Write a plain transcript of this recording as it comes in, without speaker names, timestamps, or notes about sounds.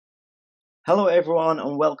Hello everyone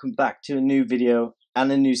and welcome back to a new video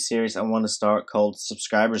and a new series I want to start called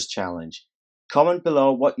Subscribers Challenge. Comment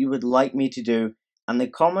below what you would like me to do, and the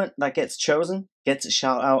comment that gets chosen gets a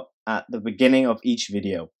shout out at the beginning of each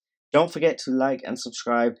video. Don't forget to like and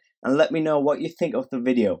subscribe and let me know what you think of the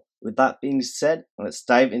video. With that being said, let's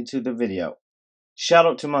dive into the video. Shout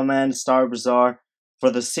out to my man Star Wars for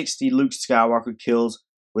the 60 Luke Skywalker kills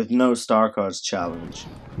with no star cards challenge.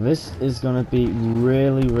 This is gonna be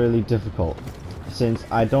really difficult since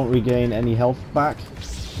I don't regain any health back.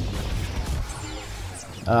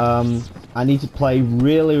 I need to play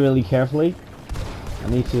really carefully. I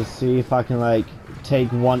need to see if I can like take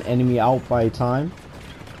one enemy out by time.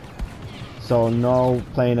 So no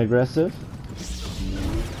playing aggressive.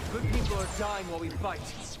 Good people are dying while we fight.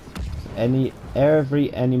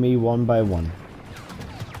 Every enemy one by one.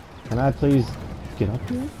 Can I please get up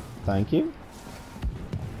here? Thank you.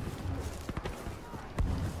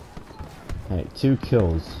 Alright, 2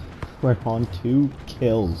 kills. We're on 2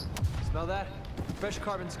 kills. Smell that? Fresh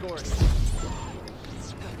carbon scored.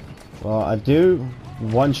 Well, I do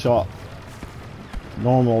one-shot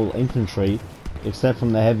normal infantry, except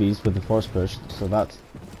from the heavies with the force push, so that's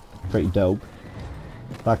pretty dope.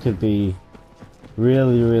 That could be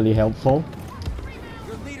really helpful.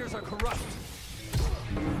 Your leaders are corrupt.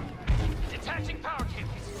 Detaching power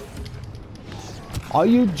cables. Are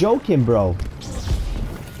you joking, bro?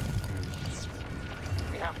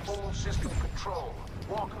 We have full system control.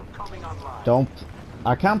 Walker coming online.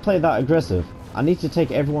 I can't play that aggressive. I need to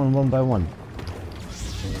take everyone one by one.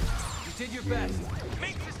 You did your best.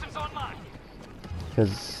 Main systems online.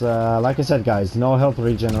 Because, like I said, guys, no health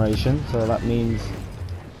regeneration, so that means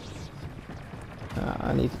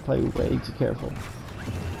I need to play way too careful.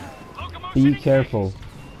 Be careful.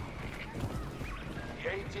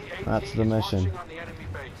 That's the mission.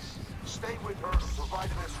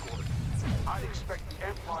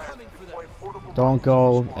 Don't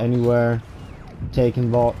go anywhere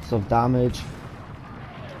taking lots of damage.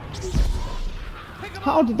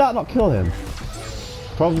 How did that not kill him?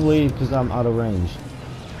 Probably because I'm out of range.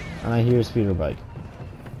 And I hear a speeder bike.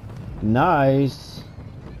 Nice.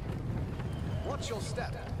 Watch your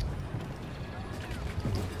step.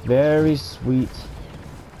 Very sweet.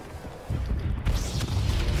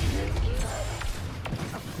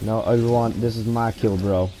 No, everyone, this is my kill,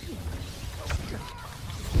 bro.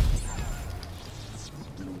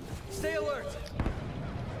 Stay alert.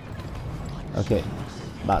 Okay,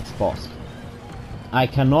 that's boss. I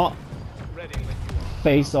cannot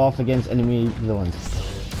face off against enemy villains.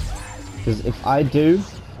 Because if I do,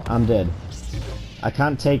 I'm dead. I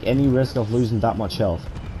can't take any risk of losing that much health.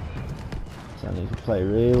 So I need to play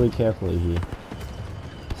really carefully here.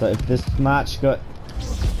 So if this match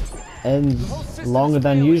ends longer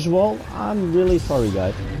than usual, I'm really sorry,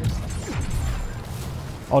 guys.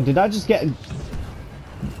 Oh, did I just get...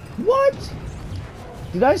 What?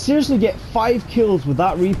 Did I seriously get 5 kills with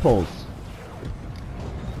that repulse?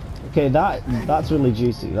 Okay, that's really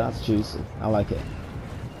juicy. That's juicy. I like it.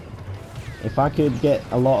 If I could get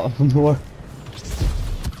a lot of more...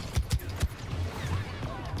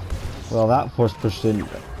 Well, that force push didn't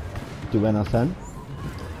do anything,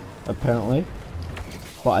 apparently.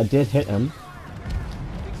 But I did hit him.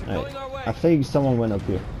 Right. I think someone went up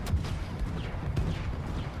here.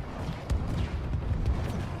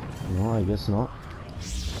 No, I guess not.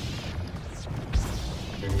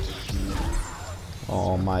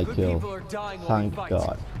 Oh, my kill. Thank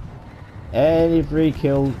God. Every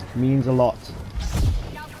kill means a lot.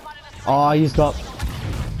 Oh, he's got...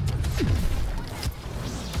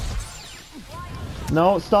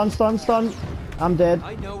 No, stun. I'm dead.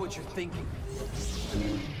 I know what you're thinking.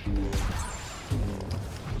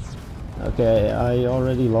 Okay, I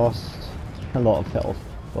already lost a lot of health.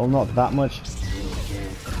 Well, not that much.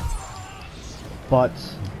 But...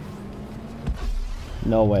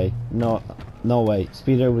 No way. No way.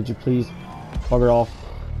 Speeder, would you please bugger off?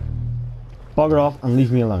 Bugger off and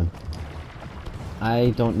leave me alone.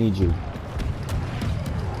 I don't need you.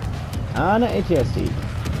 And an ATSD.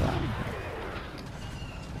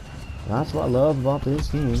 That's what I love about this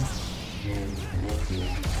game.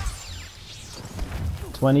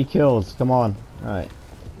 20 kills, come on. Alright.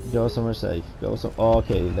 Go somewhere safe. Go some. Oh,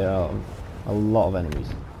 okay, there are a lot of enemies.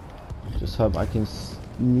 Just hope I can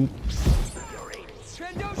sneak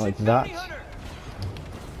like that.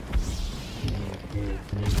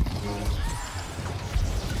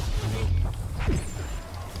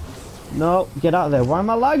 No, get out of there. Why am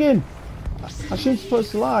I lagging? I shouldn't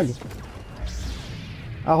supposed to lag.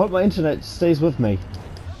 I hope my internet stays with me.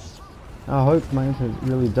 I hope my internet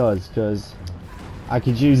really does, because I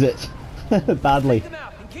could use it badly.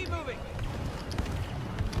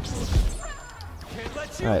 Can't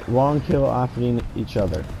let you. Alright, one kill after each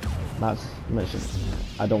other. That's the mission.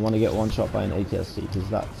 I don't want to get one shot by an ATST because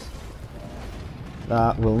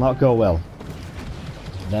that will not go well.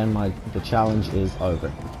 Then the challenge is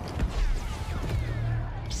over.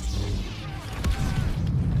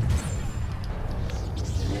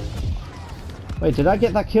 Wait, did I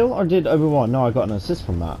get that kill or did Obi-Wan? No, I got an assist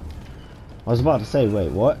from that. I was about to say,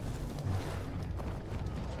 wait, what?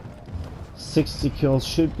 60 kills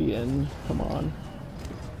should be in. Come on.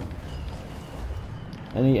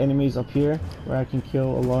 Any enemies up here where I can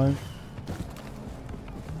kill alone?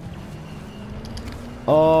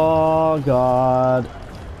 Oh god.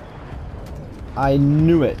 I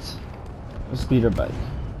knew it. A speeder bike.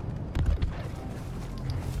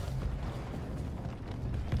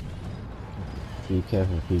 Be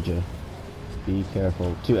careful, PJ. Be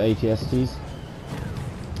careful. 2 ATSTs.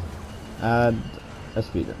 And a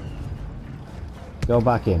speeder. Go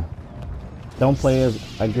back in. Don't play as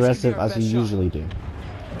aggressive as you usually do.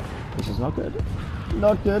 This is not good.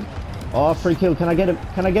 Not good. Oh, free kill. Can I get him?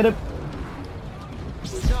 Can I get him?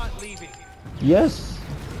 We're not leaving. Yes.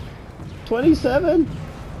 27.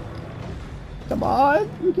 Come on.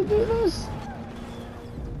 You can do this.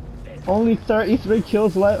 Only 33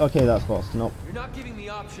 kills left. Okay, that's lost. Nope. You're not giving me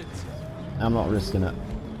options. I'm not risking it.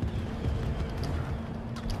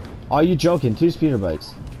 Are you joking? 2 speeder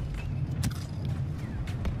bikes.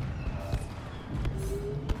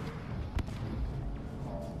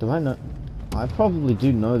 Do I know? I probably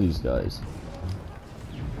do know these guys.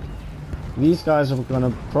 These guys are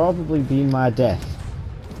gonna probably be my death.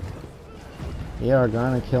 They are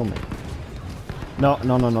gonna kill me. No,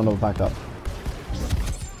 no, no, no, no, back up.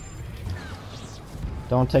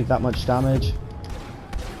 Don't take that much damage.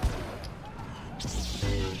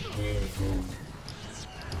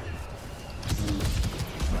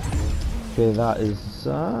 Okay, that is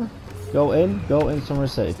go in somewhere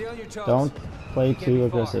safe. Stay on your toes. Don't play too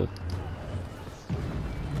aggressive.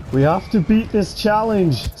 We have to beat this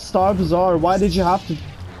challenge. Star Bazaar, why did you have to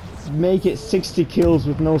make it 60 kills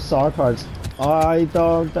with no star cards? I'm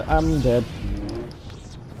dead.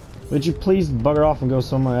 Would you please bugger off and go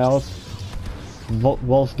somewhere else?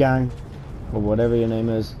 Wolfgang, or whatever your name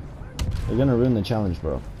is. You're gonna ruin the challenge,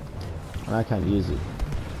 bro. And I can't use it.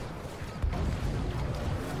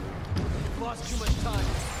 Lost too much time.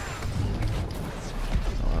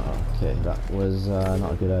 Okay, that was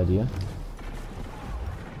not a good idea.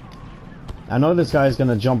 I know this guy's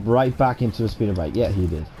gonna jump right back into a speeder bike. Yeah, he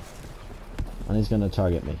did. And he's gonna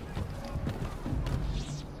target me.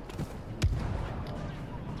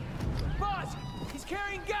 Boss, he's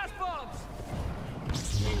carrying gas bombs.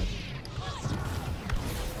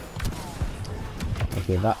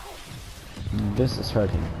 Okay, this is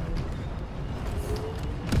hurting.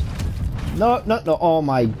 No, no, no, oh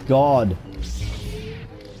my god.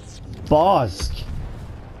 Boss,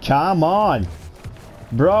 come on.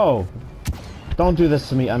 Bro, don't do this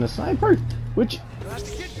to me. I'm a sniper. Which... You'll have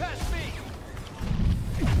to get past me.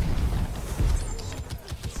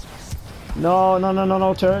 No, no, no, no,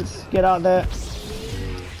 no, turrets. Get out there.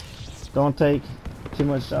 Don't take too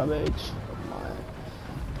much damage.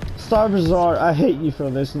 Star Bazaar, I hate you for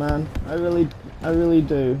this, man. I really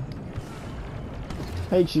do.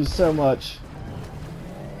 Hate you so much.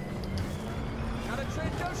 Got a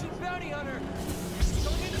Trandoshan bounty hunter.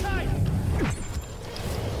 Going inside.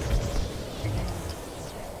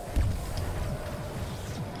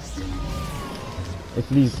 If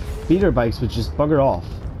these speeder bikes would just bugger off,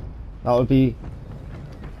 that would be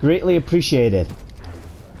greatly appreciated.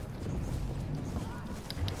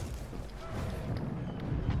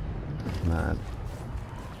 Man.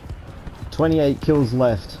 28 kills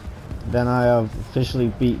left. Then I have officially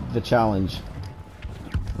beat the challenge.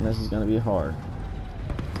 And this is gonna be hard.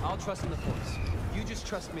 I'll trust in the Force. You just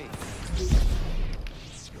trust me.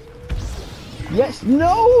 Yes!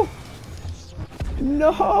 No!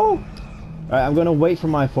 No! Alright, I'm gonna wait for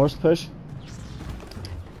my force push.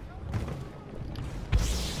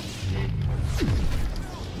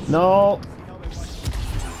 No!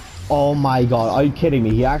 Oh my god, are you kidding me?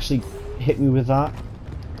 He actually hit me with that.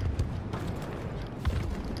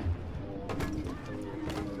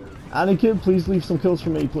 Anakin, please leave some kills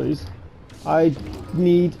for me, please. I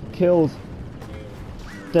need kills.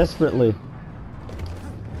 Desperately.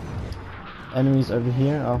 Enemies over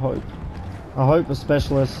here, I hope. I hope a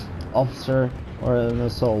specialist, officer, or an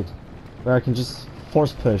assault. Where I can just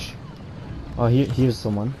force push. Oh, here's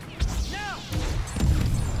someone. Now!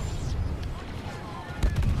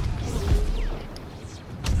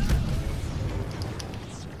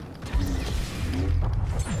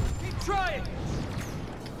 Keep trying!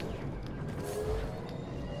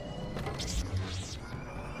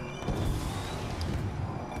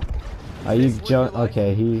 Are you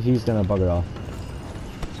okay, he's gonna bugger off.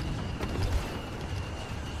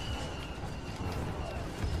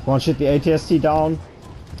 Come on, shoot the ATST down.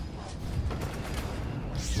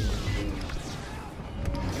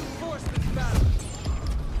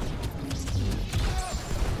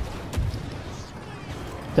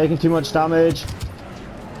 Taking too much damage.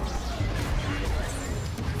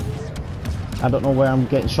 I don't know where I'm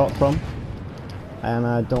getting shot from, and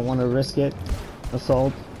I don't want to risk it.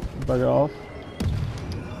 Assault, bugger off.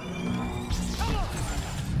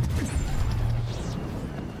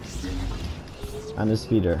 And a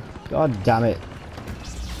speeder. God damn it.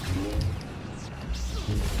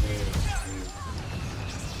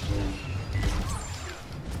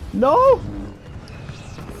 No!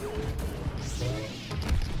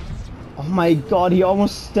 Oh my god, he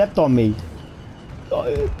almost stepped on me.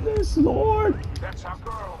 Goodness Lord. That's our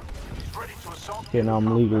girl. He's ready to assault. Okay, now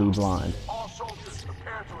I'm legally blind. All soldiers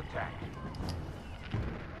prepare to attack.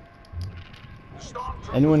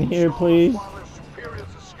 Anyone here, please?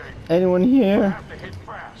 Anyone here? Have to hit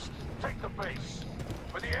fast. Take the base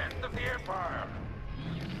for the end of the Empire.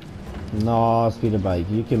 No, speeder bike.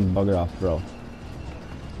 You can bugger off, bro.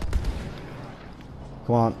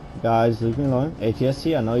 Come on, guys, leave me alone.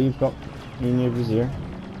 ATST, I know you've got me in your vizier.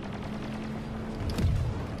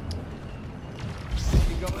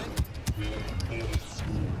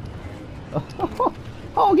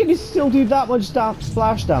 How can he still do that much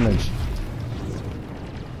splash damage?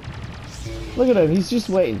 Look at him, he's just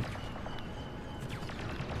waiting.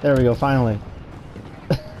 There we go, finally.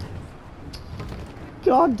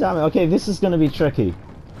 God damn it. Okay, this is gonna be tricky.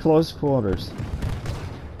 Close quarters.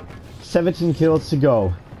 17 kills to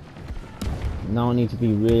go. Now I need to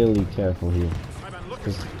be really careful here,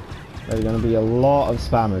 because there are going to be a lot of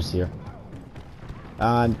spammers here.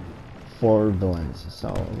 And 4 villains,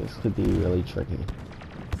 so this could be really tricky.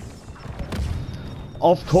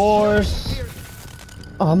 Of course!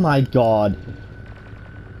 Oh my god.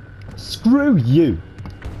 Screw you!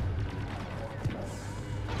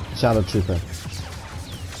 Shadow Trooper.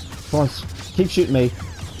 Come on, keep shooting me.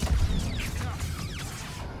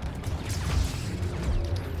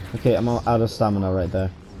 Okay, I'm out of stamina right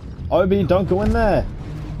there. Obi, don't go in there!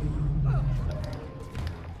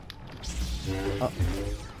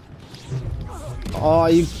 Oh,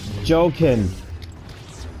 are you joking?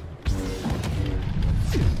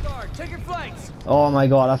 Take your flanks. Oh my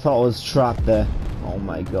god, I thought I was trapped there. Oh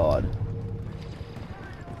my god.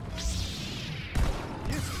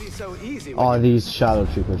 Used to be so easy. Oh, these Shadow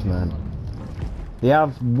Troopers, man. They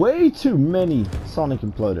have way too many Sonic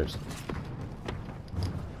Imploders.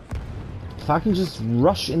 If I can just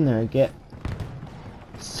rush in there and get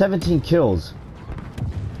 17 kills,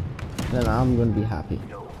 then I'm gonna be happy.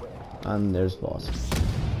 And there's boss.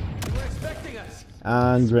 We're expecting us.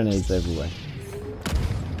 And grenades everywhere.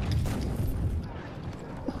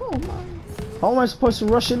 Oh my. How am I supposed to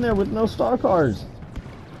rush in there with no star cards?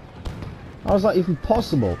 How is that even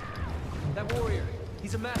possible? That warrior,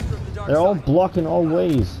 he's a master of the dark They're all side. blocking all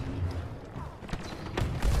ways.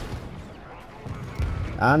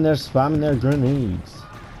 And they're spamming their grenades.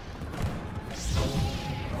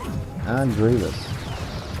 And Grievous.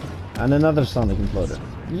 And another Sonic Imploder.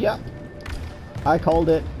 Yep. I called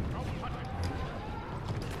it.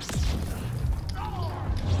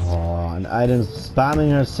 Oh, and Aiden's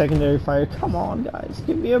spamming her secondary fire. Come on, guys.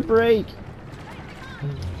 Give me a break.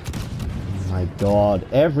 Oh my god.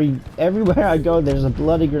 Everywhere I go, there's a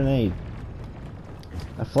bloody grenade.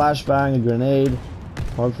 A flashbang, a grenade.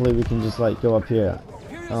 Hopefully we can just like go up here.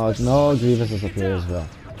 Oh no, Grievous is up here as well.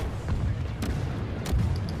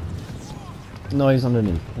 No, he's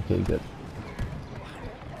underneath. Okay, good.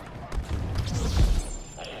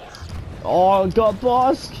 Oh, got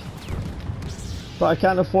bossed! But I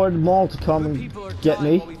can't afford Maul to come and get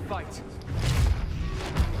me.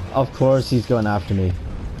 Of course he's going after me.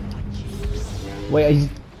 Wait,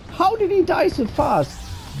 how did he die so fast?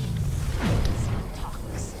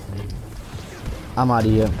 I'm out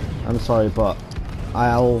of here. I'm sorry, but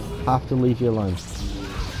I'll have to leave you alone.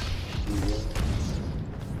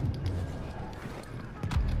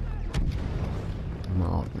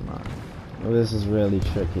 Oh man. This is really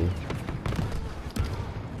tricky.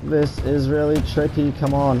 This is really tricky,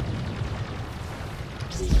 come on.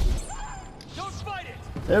 Don't fight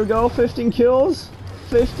it. There we go, 15 kills.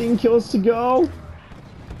 15 kills to go.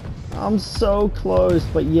 I'm so close,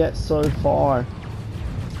 but yet so far.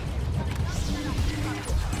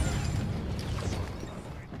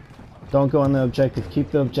 Don't go on the objective. Keep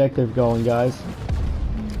the objective going, guys.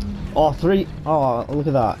 Oh, 3. Oh, look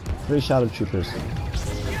at that. 3 Shadow Troopers.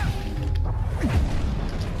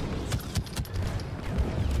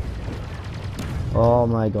 Oh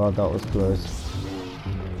my god, that was close.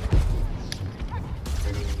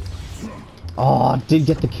 Oh, I did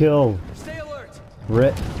get the kill. Stay alert.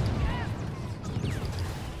 Rip.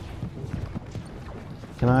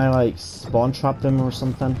 Can I like spawn trap them or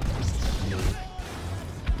something?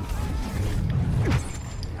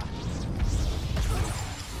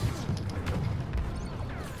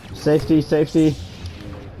 Safety, safety.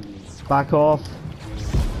 Back off.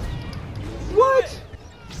 What?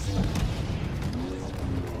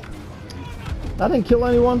 That didn't kill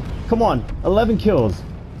anyone? Come on, 11 kills.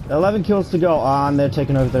 11 kills to go. Ah, and they're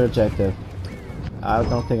taking over their objective. I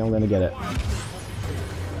don't think I'm gonna get it.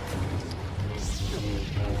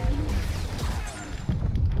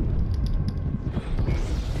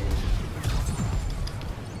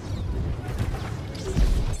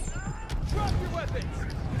 Drop your weapons.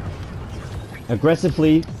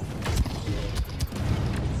 Aggressively.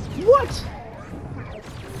 What?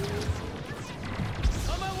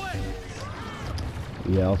 On my way.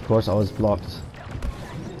 Yeah, of course I was blocked.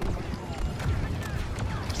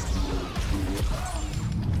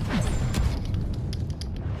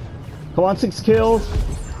 Come on, 6 kills.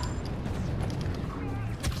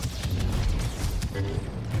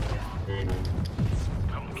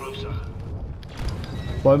 Come closer.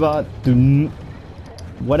 Boba,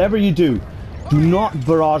 whatever you do not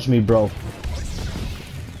barrage me, bro.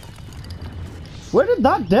 Where did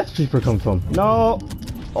that Death Trooper come from? No.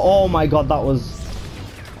 Oh my god, that was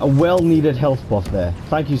a well-needed health buff there.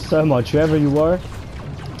 Thank you so much, whoever you were.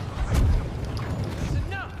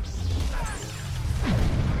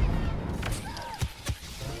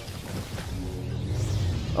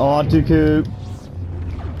 Oh, Dooku.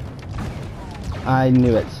 I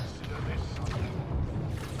knew it.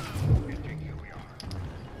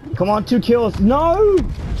 Come on, 2 kills. No!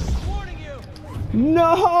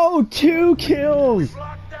 No! 2 kills!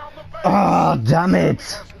 Ah, oh, damn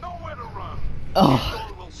it!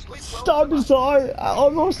 Oh, stop, sorry. I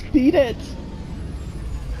almost beat it.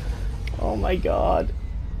 Oh my god.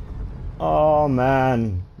 Oh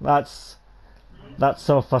man. That's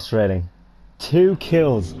so frustrating. 2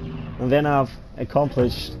 kills, and then I've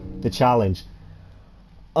accomplished the challenge.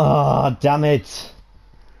 Ah, damn it.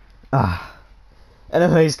 Ah.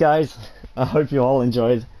 Anyways, guys, I hope you all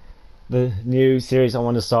enjoyed the new series I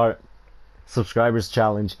want to start, Subscribers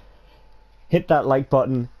Challenge. Hit that like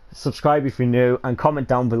button, subscribe if you're new, and comment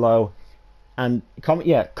down below. And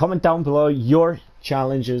comment down below your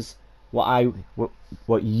challenges,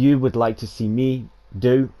 what you would like to see me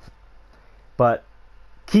do. But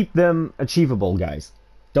keep them achievable, guys.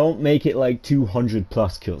 Don't make it like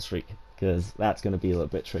 200+ kill streak, because that's going to be a little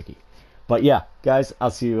bit tricky. But yeah, guys, I'll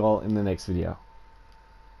see you all in the next video.